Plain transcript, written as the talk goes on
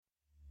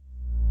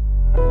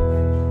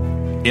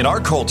In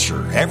our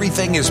culture,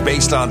 everything is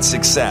based on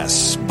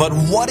success. But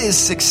what is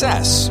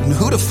success? And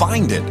who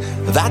defined it?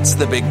 That's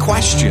the big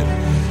question.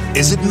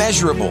 Is it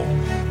measurable?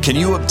 Can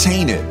you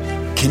obtain it?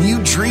 Can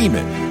you dream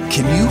it?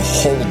 Can you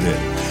hold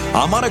it?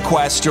 I'm on a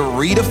quest to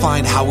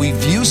redefine how we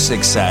view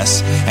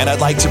success, and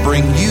I'd like to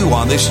bring you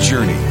on this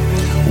journey.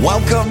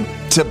 Welcome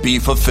to Be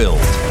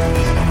Fulfilled.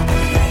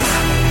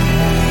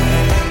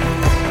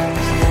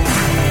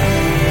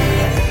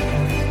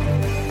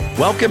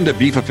 Welcome to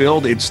Be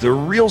Fulfilled. It's the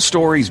real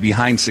stories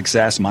behind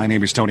success. My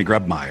name is Tony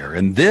Grubmeyer,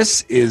 and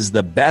this is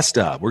the best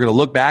of. We're going to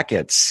look back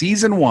at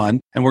season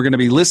 1, and we're going to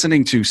be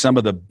listening to some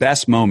of the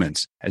best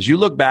moments. As you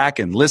look back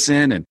and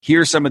listen and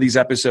hear some of these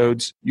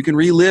episodes, you can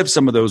relive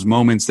some of those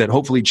moments that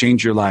hopefully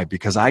change your life,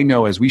 because I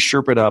know as we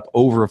Sherpa up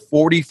over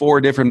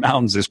 44 different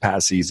mountains this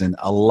past season,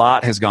 a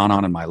lot has gone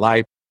on in my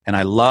life. And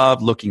I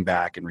love looking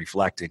back and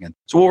reflecting. And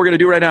so what we're going to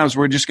do right now is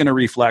we're just going to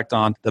reflect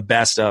on the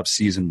best of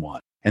season 1.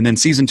 And then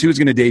season 2 is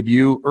going to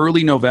debut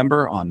early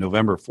November on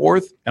November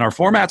 4th. And our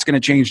format's going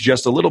to change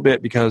just a little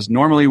bit, because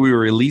normally we were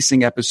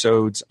releasing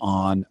episodes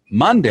on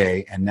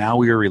Monday, and now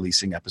we are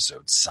releasing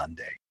episodes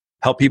Sunday.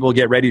 Help people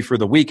get ready for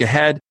the week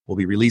ahead. We'll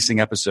be releasing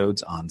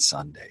episodes on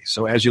Sunday.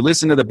 So as you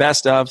listen to the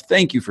best of,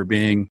 thank you for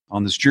being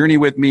on this journey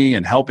with me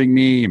and helping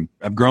me.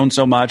 I've grown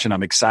so much, and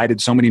I'm excited.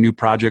 So many new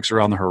projects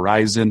are on the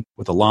horizon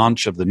with the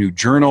launch of the new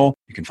journal.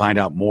 You can find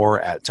out more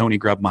at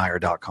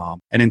tonygrubmeyer.com.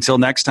 And until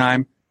next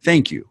time,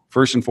 thank you,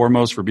 first and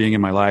foremost, for being in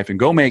my life, and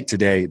go make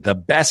today the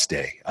best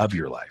day of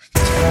your life.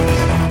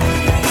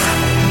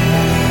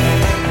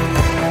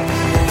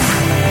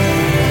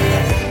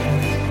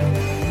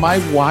 My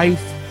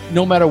wife,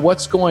 no matter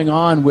what's going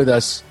on with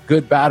us,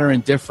 good, bad, or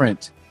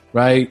indifferent,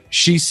 right?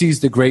 She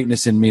sees the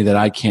greatness in me that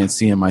I can't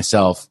see in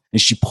myself.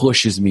 And she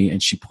pushes me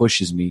and she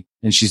pushes me.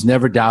 And she's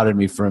never doubted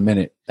me for a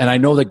minute. And I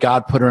know that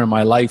God put her in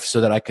my life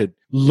so that I could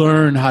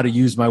learn how to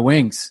use my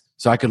wings,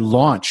 so I could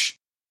launch.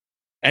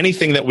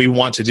 Anything that we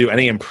want to do,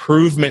 any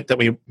improvement that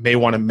we may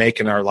want to make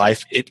in our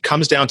life, it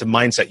comes down to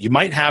mindset. You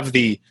might have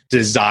the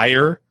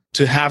desire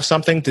to have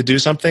something, to do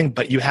something,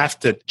 but you have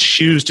to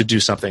choose to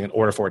do something in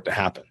order for it to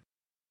happen.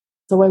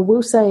 So I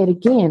will say it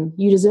again,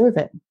 you deserve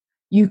it.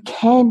 You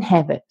can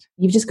have it.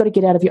 You've just got to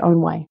get out of your own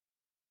way.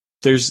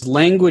 There's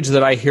language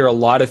that I hear a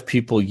lot of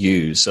people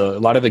use, a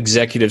lot of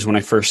executives when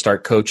I first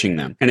start coaching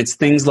them. And it's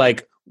things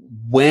like,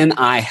 when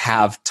I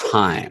have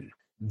time,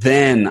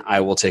 then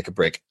I will take a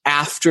break.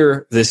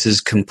 After this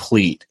is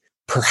complete,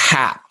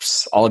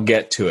 perhaps I'll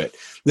get to it.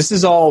 This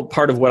is all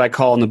part of what I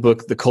call in the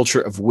book, the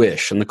culture of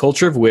wish. And the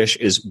culture of wish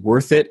is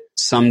worth it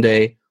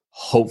someday,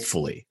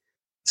 hopefully.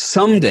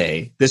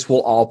 Someday, this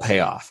will all pay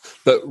off.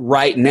 But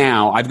right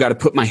now, I've got to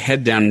put my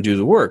head down and do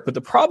the work. But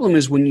the problem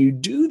is, when you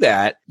do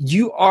that,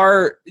 you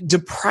are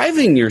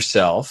depriving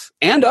yourself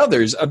and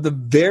others of the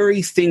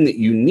very thing that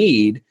you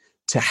need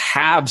to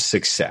have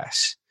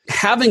success.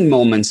 Having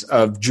moments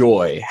of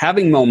joy,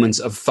 having moments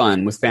of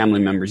fun with family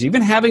members,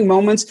 even having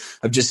moments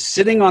of just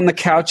sitting on the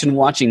couch and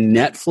watching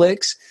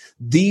Netflix,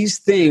 these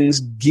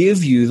things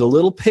give you the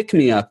little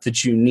pick-me-up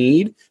that you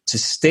need to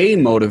stay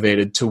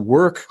motivated, to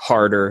work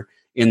harder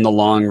in the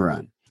long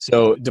run.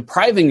 So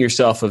depriving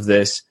yourself of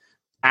this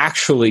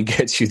actually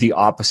gets you the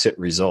opposite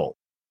result.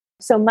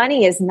 So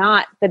money is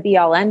not the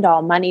be-all,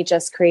 end-all. Money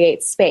just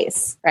creates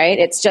space, right?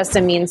 It's just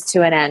a means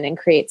to an end and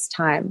creates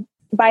time.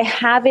 By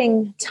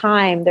having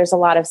time, there's a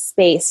lot of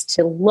space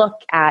to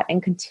look at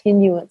and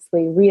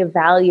continuously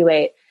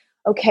reevaluate,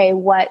 okay,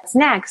 what's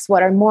next?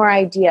 What are more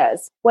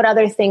ideas? What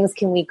other things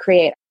can we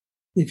create?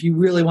 If you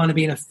really want to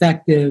be an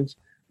effective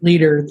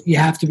leader, you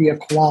have to be a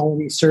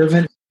quality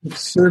servant. If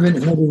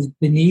servanthood is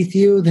beneath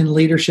you, then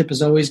leadership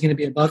is always going to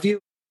be above you.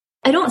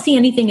 I don't see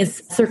anything as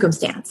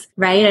circumstance,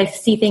 right? I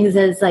see things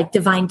as like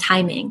divine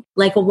timing.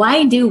 Like,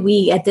 why do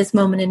we at this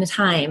moment in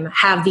time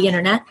have the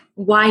internet?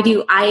 Why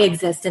do I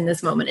exist in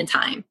this moment in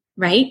time,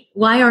 right?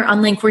 Why are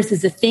online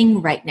courses a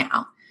thing right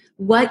now?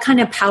 What kind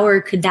of power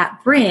could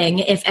that bring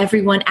if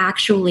everyone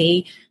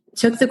actually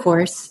took the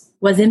course,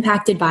 was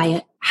impacted by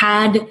it,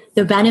 had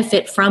the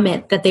benefit from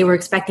it that they were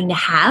expecting to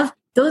have?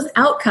 Those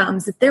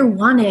outcomes that they're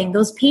wanting,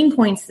 those pain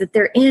points that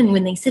they're in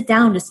when they sit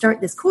down to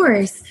start this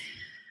course,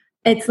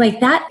 it's like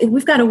that.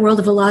 We've got a world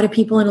of a lot of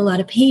people in a lot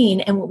of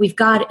pain. And what we've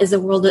got is a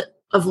world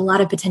of a lot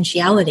of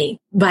potentiality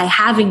by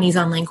having these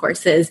online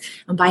courses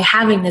and by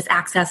having this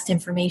access to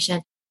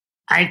information.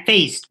 I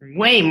faced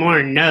way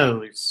more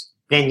no's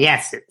than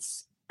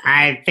yeses.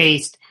 I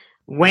faced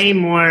way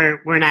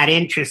more we're not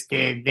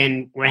interested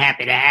than we're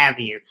happy to have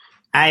you.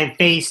 I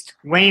faced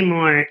way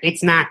more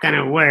it's not going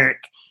to work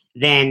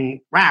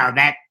than wow,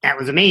 that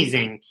was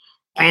amazing.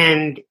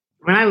 And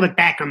when I look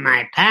back on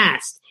my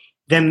past,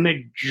 the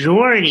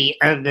majority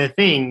of the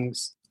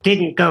things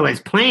didn't go as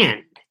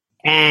planned.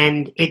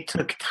 And it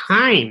took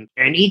time.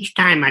 And each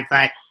time I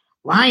thought,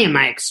 why am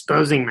I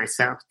exposing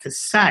myself to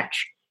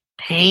such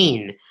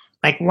pain?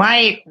 Like,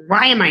 why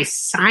am I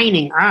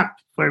signing up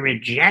for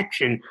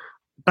rejection?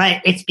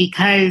 But it's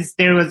because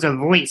there was a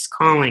voice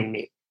calling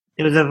me.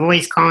 There was a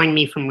voice calling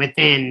me from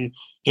within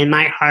in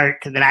my heart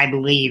that I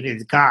believe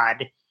is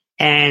God.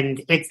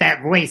 And it's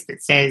that voice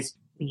that says,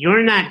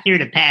 you're not here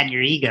to pad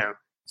your ego.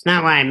 It's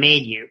not why I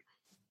made you.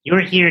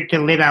 You're here to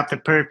live out the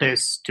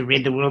purpose to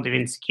rid the world of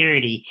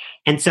insecurity.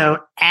 And so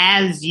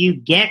as you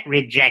get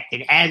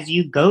rejected, as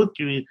you go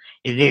through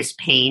this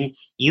pain,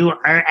 you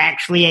are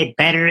actually a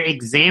better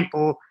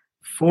example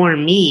for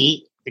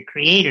me, the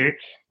creator,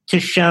 to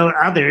show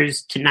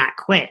others to not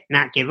quit,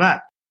 not give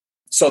up.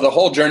 So the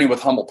whole journey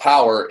with Humble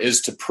Power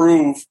is to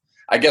prove,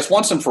 I guess,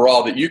 once and for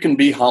all, that you can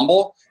be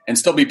humble and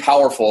still be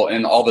powerful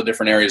in all the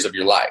different areas of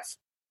your life.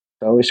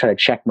 I always try to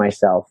check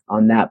myself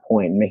on that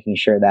point, making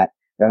sure that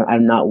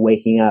I'm not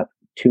waking up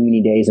too many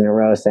days in a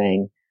row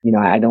saying,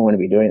 I don't want to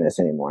be doing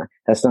this anymore.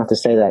 That's not to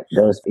say that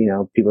those,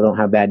 people don't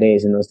have bad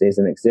days and those days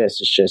don't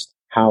exist. It's just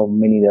how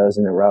many of those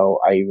in a row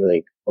are you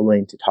really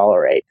willing to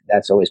tolerate?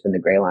 That's always been the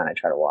gray line I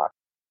try to walk.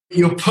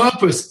 Your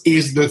purpose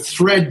is the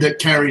thread that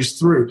carries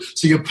through.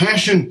 So your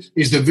passion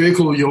is the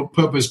vehicle your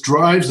purpose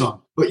drives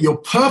on. But your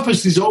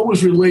purpose is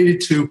always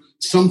related to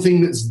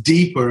something that's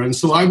deeper. And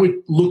so I would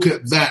look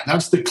at that.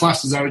 That's the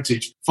classes I would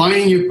teach.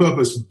 Finding your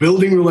purpose,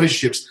 building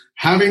relationships,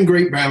 having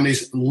great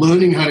boundaries,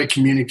 learning how to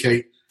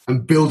communicate,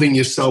 and building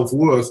your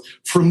self-worth.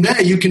 From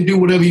there, you can do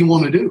whatever you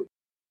want to do.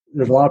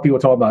 There's a lot of people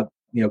talking about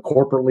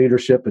corporate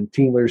leadership and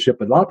team leadership,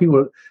 but a lot of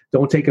people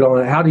don't take it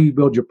on. How do you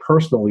build your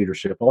personal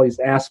leadership? All these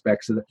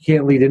aspects that you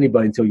can't lead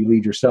anybody until you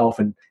lead yourself.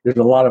 And there's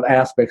a lot of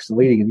aspects to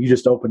leading, and you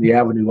just open the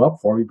avenue up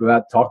for me.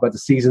 But talk about the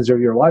seasons of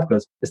your life,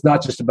 because it's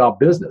not just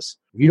about business.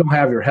 If you don't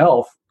have your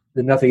health,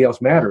 then nothing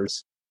else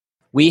matters.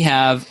 We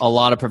have a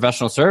lot of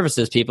professional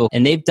services people,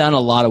 and they've done a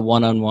lot of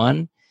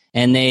one-on-one.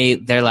 And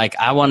they're like,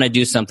 I want to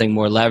do something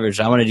more leveraged.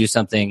 I want to do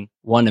something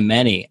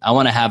one-to-many. I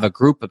want to have a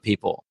group of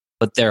people,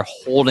 but they're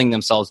holding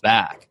themselves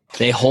back.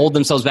 They hold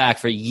themselves back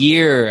for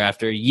year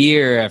after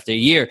year after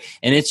year.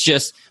 And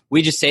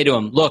we just say to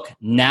them, look,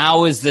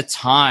 now is the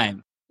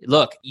time.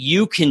 Look,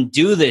 you can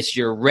do this.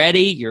 You're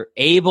ready. You're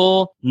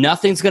able.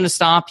 Nothing's going to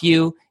stop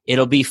you.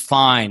 It'll be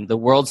fine. The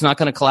world's not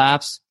going to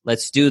collapse.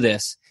 Let's do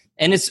this.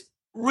 And it's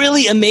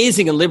really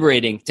amazing and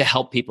liberating to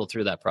help people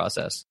through that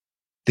process.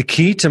 The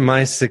key to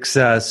my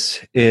success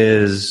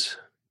is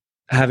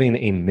having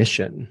a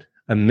mission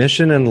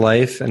in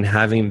life, and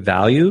having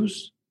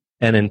values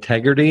and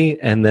integrity,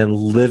 and then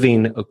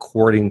living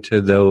according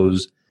to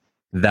those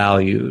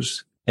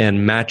values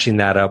and matching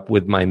that up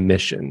with my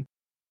mission.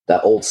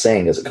 That old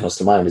saying as it comes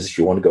to mind is, if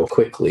you want to go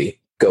quickly,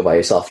 go by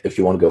yourself. If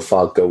you want to go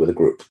far, go with a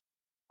group.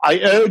 I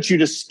urge you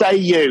to stay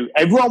you.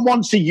 Everyone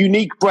wants a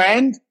unique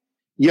brand.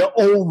 You're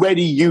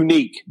already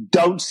unique.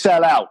 Don't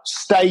sell out.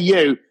 Stay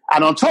you.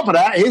 And on top of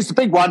that, here's the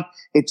big one.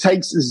 It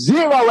takes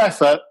zero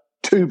effort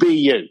to be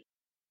you.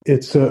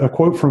 It's a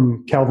quote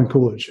from Calvin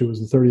Coolidge, who was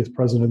the 30th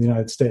president of the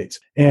United States.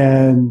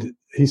 And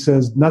he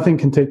says, nothing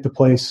can take the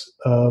place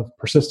of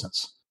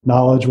persistence.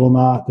 Knowledge will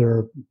not.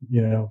 There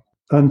are,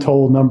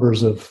 untold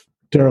numbers of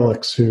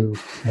derelicts who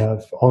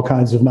have all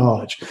kinds of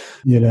knowledge.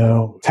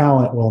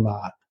 Talent will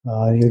not.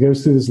 He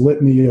goes through this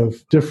litany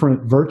of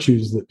different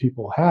virtues that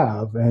people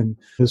have. And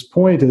his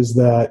point is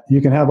that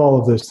you can have all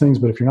of those things,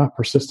 but if you're not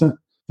persistent,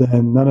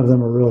 then none of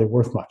them are really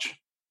worth much.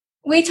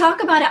 We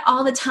talk about it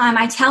all the time.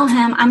 I tell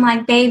him, I'm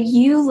like, babe,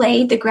 you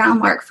laid the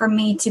groundwork for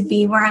me to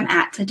be where I'm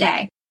at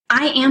today.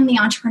 I am the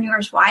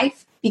entrepreneur's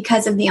wife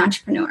because of the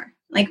entrepreneur.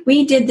 Like,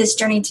 we did this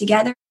journey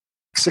together.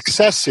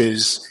 Success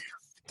is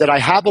that I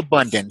have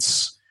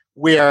abundance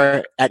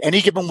where at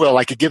any given will,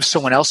 I could give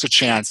someone else a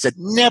chance that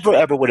never,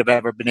 ever would have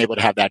ever been able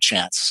to have that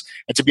chance,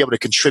 and to be able to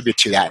contribute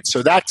to that.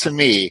 So that, to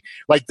me,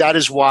 that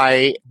is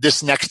why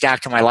this next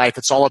act of my life,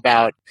 it's all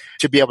about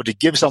to be able to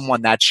give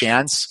someone that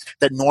chance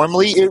that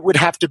normally it would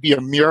have to be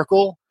a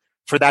miracle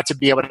for that to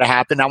be able to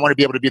happen. I want to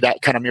be able to be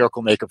that kind of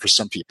miracle maker for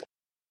some people.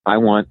 I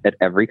want at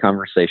every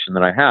conversation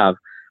that I have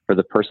for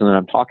the person that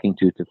I'm talking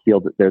to feel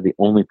that they're the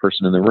only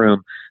person in the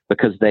room,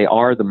 because they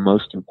are the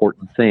most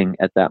important thing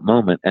at that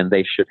moment, and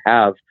they should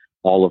have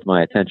all of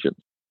my attention.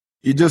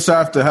 You just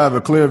have to have a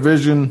clear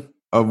vision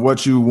of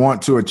what you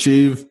want to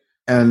achieve,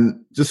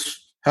 and just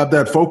have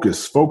that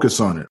focus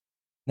on it.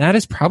 That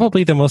is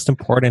probably the most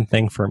important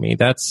thing for me.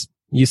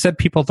 You said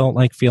people don't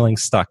like feeling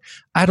stuck.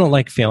 I don't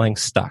like feeling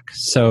stuck.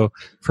 So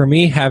for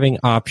me, having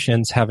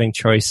options, having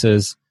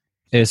choices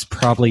is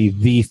probably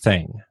the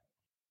thing.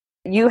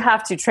 You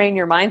have to train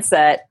your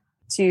mindset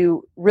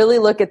to really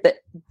look at the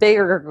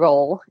bigger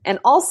goal, and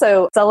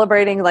also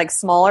celebrating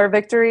smaller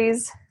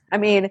victories. I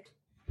mean,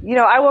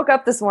 I woke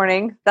up this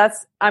morning.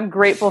 I'm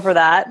grateful for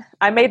that.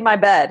 I made my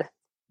bed.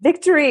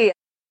 Victory.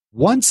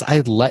 Once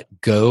I let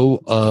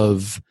go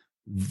of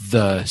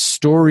the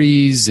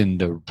stories and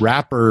the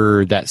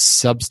wrapper that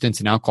substance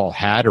and alcohol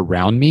had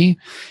around me,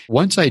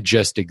 once I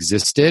just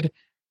existed,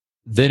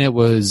 then it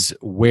was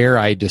where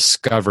I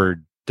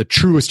discovered the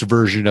truest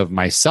version of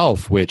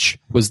myself, which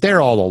was there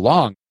all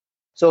along.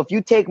 So if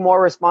you take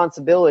more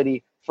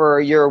responsibility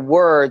for your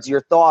words,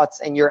 your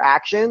thoughts, and your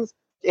actions,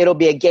 it'll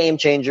be a game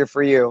changer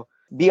for you.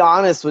 Be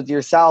honest with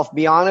yourself.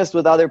 Be honest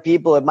with other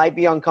people. It might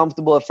be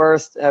uncomfortable at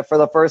first for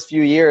the first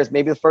few years,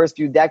 maybe the first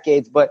few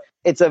decades, but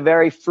it's a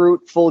very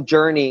fruitful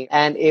journey,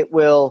 and it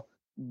will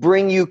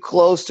bring you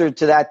closer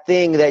to that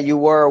thing that you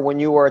were when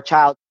you were a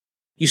child.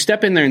 You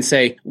step in there and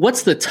say,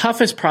 what's the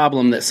toughest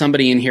problem that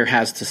somebody in here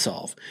has to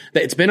solve?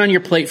 That it's been on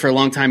your plate for a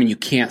long time and you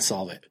can't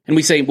solve it. And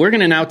we say, we're going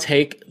to now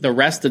take the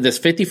rest of this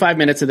 55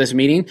 minutes of this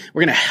meeting.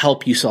 We're going to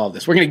help you solve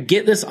this. We're going to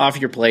get this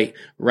off your plate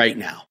right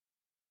now.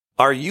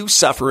 Are you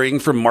suffering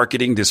from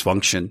marketing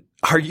dysfunction?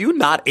 Are you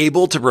not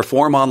able to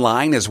perform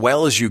online as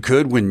well as you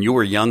could when you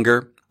were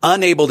younger?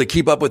 Unable to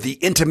keep up with the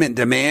intimate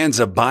demands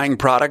of buying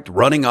product,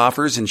 running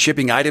offers, and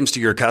shipping items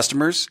to your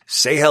customers?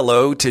 Say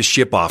hello to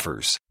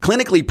ShipOffers.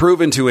 Clinically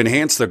proven to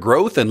enhance the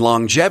growth and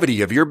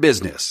longevity of your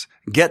business.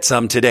 Get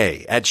some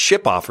today at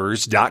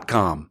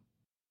shipoffers.com.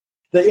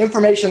 The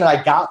information that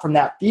I got from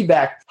that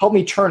feedback helped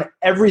me turn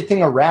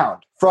everything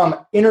around, from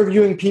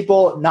interviewing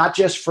people, not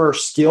just for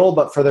skill,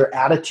 but for their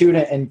attitude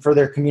and for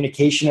their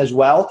communication as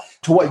well,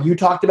 to what you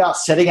talked about,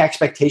 setting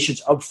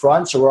expectations up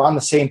front so we're on the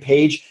same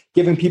page,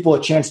 giving people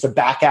a chance to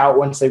back out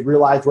once they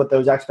realize what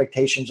those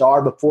expectations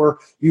are before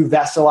you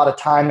invest a lot of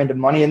time into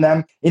money in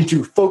them,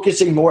 into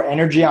focusing more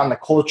energy on the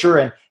culture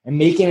and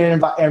making an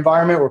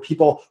environment where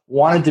people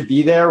wanted to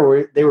be there,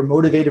 where they were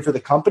motivated for the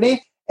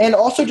company, and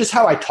also just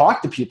how I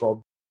talk to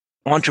people.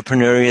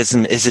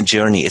 Entrepreneurialism is a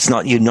journey. It's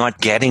not, you're not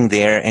getting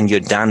there and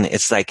you're done.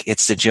 It's like,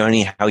 it's the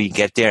journey, how you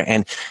get there.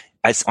 And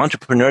as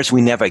entrepreneurs,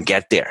 we never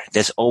get there.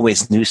 There's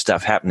always new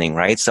stuff happening,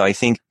 right? So I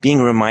think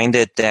being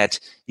reminded that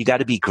you got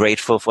to be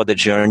grateful for the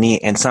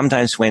journey. And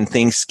sometimes when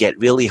things get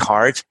really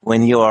hard,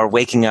 when you are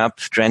waking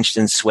up drenched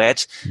in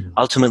sweat,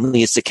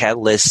 ultimately it's the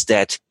catalyst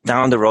that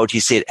down the road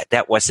you say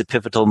that was the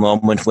pivotal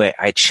moment where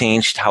I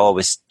changed how I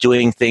was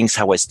doing things,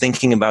 how I was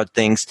thinking about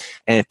things,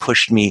 and it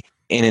pushed me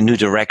in a new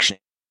direction.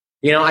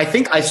 You know, I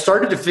think I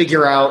started to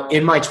figure out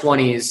in my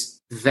 20s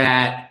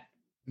that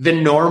the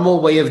normal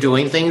way of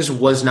doing things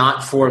was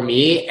not for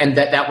me, and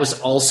that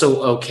was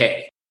also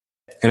okay.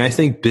 And I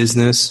think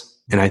business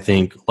and I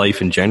think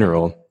life in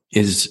general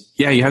is,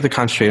 you have to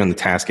concentrate on the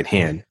task at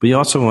hand, but you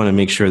also want to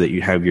make sure that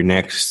you have your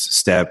next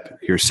step,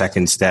 your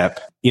second step,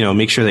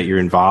 make sure that you're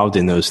involved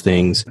in those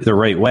things the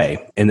right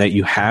way and that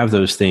you have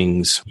those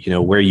things,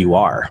 where you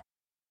are.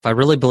 I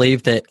really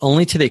believe that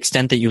only to the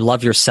extent that you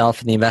love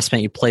yourself and the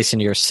investment you place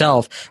into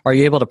yourself are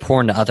you able to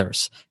pour into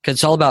others. Because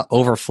it's all about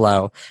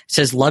overflow. It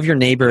says love your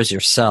neighbor as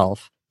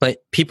yourself. But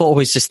people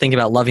always just think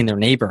about loving their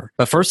neighbor.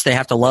 But first they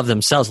have to love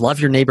themselves. Love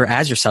your neighbor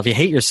as yourself. You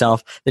hate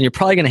yourself, then you're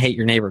probably going to hate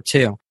your neighbor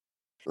too.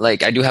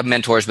 Like, I do have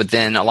mentors, but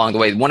then along the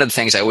way, one of the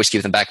things I always keep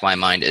in the back of my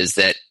mind is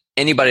that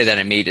anybody that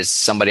I meet is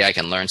somebody I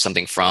can learn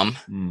something from.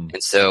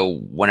 And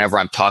so whenever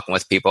I'm talking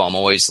with people, I'm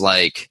always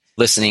like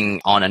listening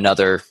on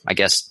another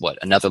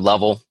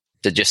level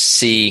to just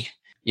see,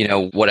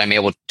 what I'm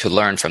able to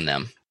learn from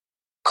them.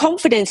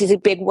 Confidence is a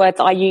big word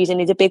that I use, and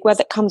it's a big word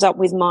that comes up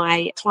with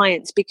my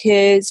clients,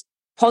 because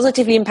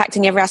positively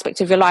impacting every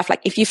aspect of your life.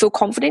 Like, if you feel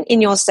confident in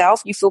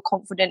yourself, you feel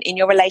confident in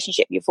your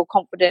relationship, you feel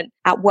confident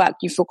at work,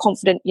 you feel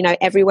confident,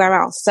 everywhere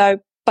else. So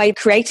by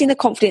creating the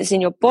confidence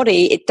in your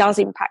body, it does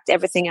impact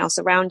everything else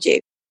around you.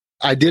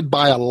 I did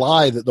buy a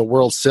lie that the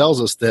world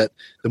sells us, that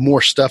the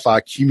more stuff I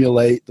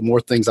accumulate, the more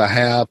things I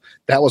have,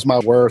 that was my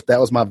worth, that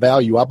was my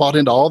value. I bought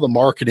into all the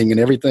marketing and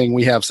everything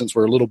we have since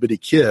we're little bitty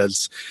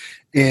kids.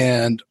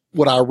 And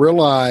what I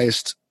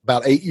realized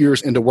about 8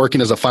 years into working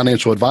as a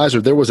financial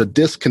advisor, there was a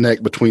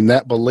disconnect between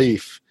that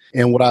belief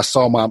and what I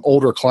saw my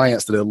older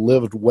clients that had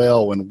lived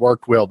well and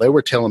worked well. They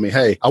were telling me,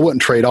 hey, I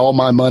wouldn't trade all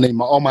my money,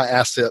 all my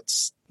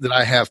assets that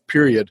I have,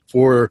 period,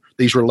 for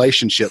these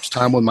relationships,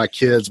 time with my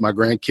kids, my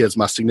grandkids,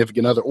 my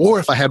significant other. Or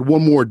if I had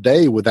one more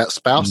day with that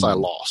spouse I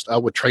lost, I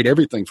would trade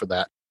everything for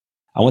that.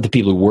 I want the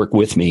people who work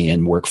with me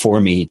and work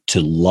for me to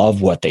love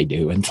what they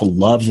do and to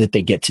love that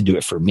they get to do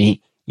it for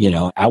me.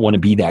 I want to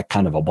be that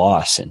kind of a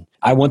boss, and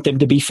I want them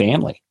to be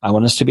family. I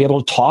want us to be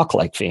able to talk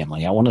like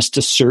family. I want us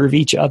to serve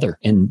each other.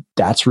 And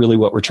that's really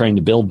what we're trying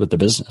to build with the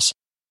business.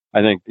 I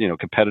think,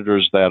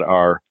 competitors that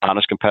are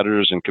honest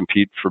competitors and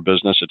compete for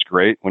business, it's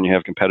great. When you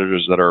have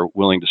competitors that are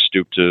willing to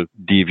stoop to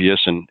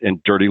devious and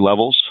dirty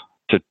levels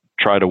to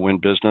try to win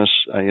business,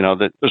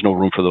 that there's no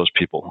room for those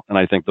people. And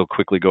I think they'll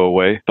quickly go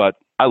away. But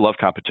I love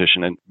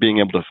competition, and being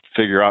able to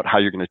figure out how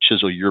you're going to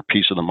chisel your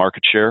piece of the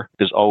market share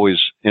is always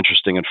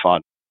interesting and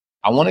fun.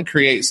 I want to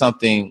create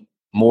something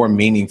more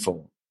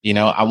meaningful.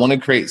 I want to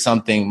create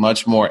something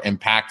much more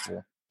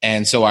impactful.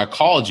 And so I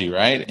called you,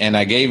 right? And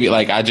I gave you,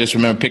 I just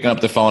remember picking up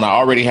the phone. I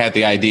already had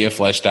the idea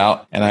fleshed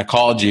out, and I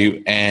called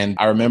you. And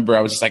I remember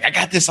I was just like, I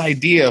got this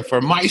idea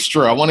for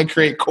Maestro. I want to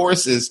create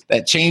courses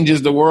that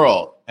changes the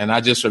world. And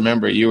I just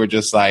remember you were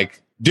just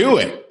like, do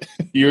it.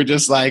 You were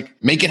just like,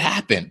 make it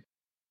happen.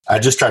 I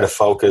just try to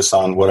focus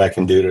on what I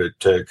can do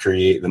to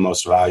create the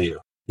most value.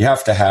 You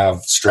have to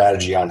have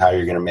strategy on how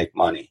you're going to make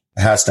money.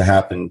 It has to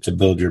happen to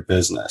build your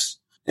business.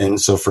 And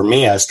so for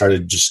me, I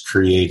started just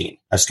creating.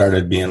 I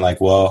started being like,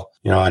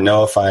 I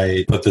know if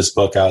I put this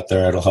book out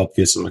there, it'll help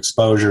get some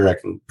exposure. I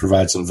can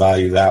provide some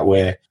value that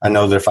way. I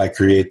know that if I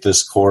create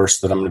this course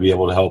that I'm going to be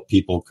able to help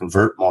people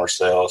convert more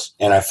sales.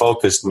 And I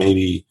focused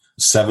maybe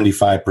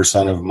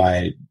 75% of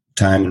my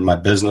time in my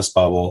business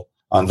bubble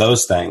on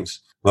those things.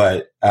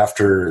 But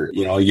after,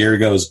 a year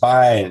goes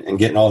by and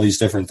getting all these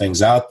different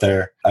things out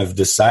there, I've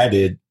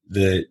decided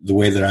the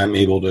way that I'm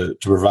able to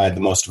provide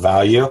the most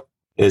value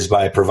is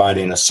by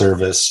providing a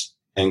service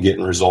and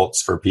getting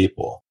results for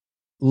people.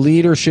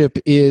 Leadership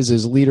is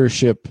as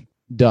leadership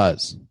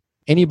does.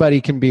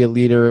 Anybody can be a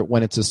leader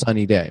when it's a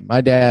sunny day.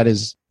 My dad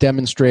has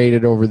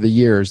demonstrated over the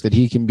years that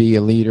he can be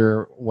a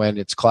leader when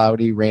it's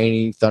cloudy,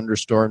 rainy,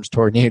 thunderstorms,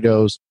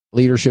 tornadoes.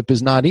 Leadership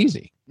is not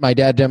easy. My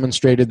dad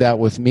demonstrated that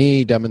with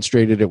me,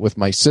 demonstrated it with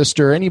my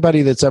sister.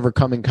 Anybody that's ever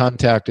come in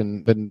contact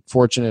and been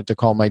fortunate to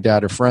call my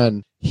dad a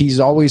friend, he's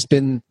always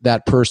been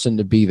that person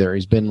to be there.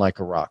 He's been like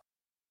a rock.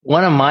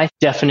 One of my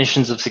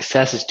definitions of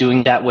success is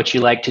doing that what you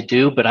like to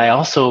do, but I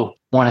also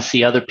want to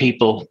see other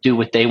people do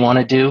what they want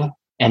to do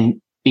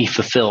and be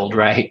fulfilled,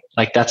 right?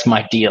 Like that's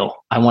my deal.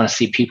 I want to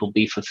see people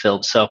be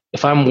fulfilled. So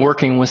if I'm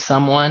working with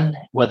someone,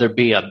 whether it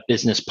be a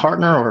business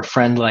partner or a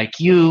friend like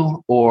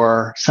you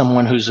or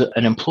someone who's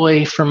an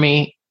employee for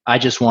me, I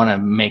just want to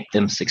make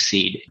them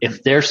succeed.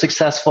 If they're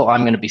successful,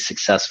 I'm going to be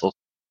successful.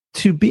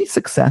 To be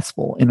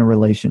successful in a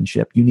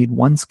relationship, you need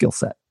one skill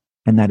set,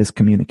 and that is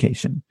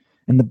communication.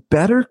 And the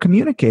better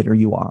communicator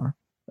you are,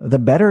 the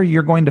better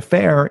you're going to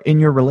fare in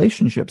your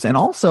relationships. And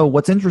also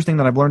what's interesting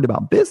that I've learned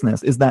about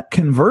business is that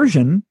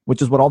conversion,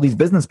 which is what all these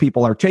business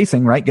people are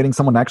chasing, right? Getting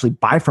someone to actually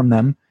buy from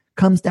them,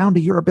 comes down to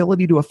your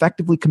ability to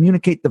effectively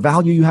communicate the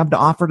value you have to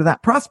offer to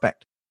that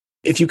prospect.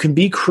 If you can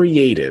be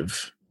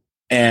creative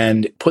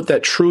and put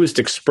that truest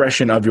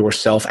expression of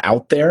yourself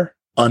out there,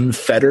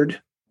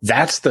 unfettered,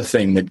 that's the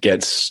thing that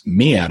gets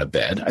me out of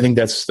bed. I think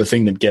that's the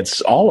thing that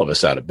gets all of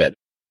us out of bed.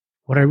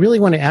 What I really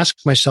want to ask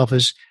myself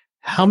is,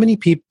 how many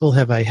people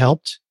have I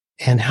helped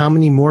and how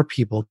many more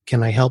people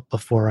can I help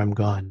before I'm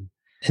gone?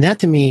 And that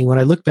to me, when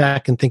I look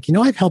back and think,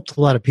 I've helped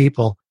a lot of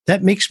people,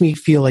 that makes me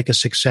feel like a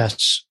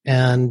success.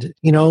 And,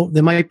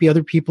 there might be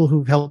other people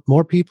who've helped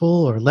more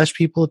people or less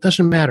people. It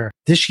doesn't matter.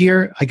 This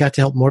year, I got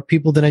to help more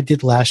people than I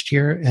did last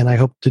year, and I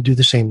hope to do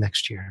the same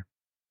next year.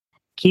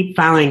 Keep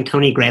following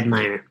Tony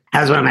Grebmeier.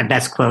 That was one of my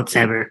best quotes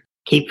ever.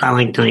 Keep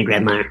following Tony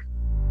Grebmeier.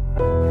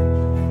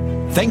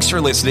 Thanks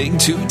for listening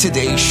to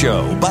today's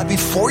show. But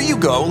before you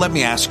go, let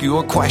me ask you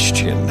a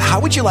question. How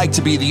would you like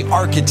to be the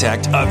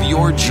architect of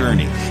your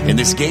journey in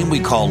this game we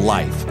call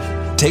life?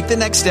 Take the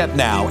next step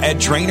now at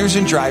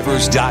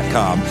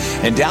trainersandrivers.com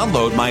and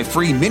download my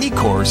free mini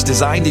course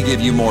designed to give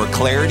you more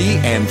clarity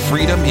and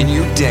freedom in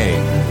your day.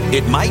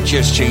 It might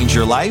just change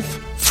your life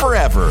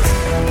forever.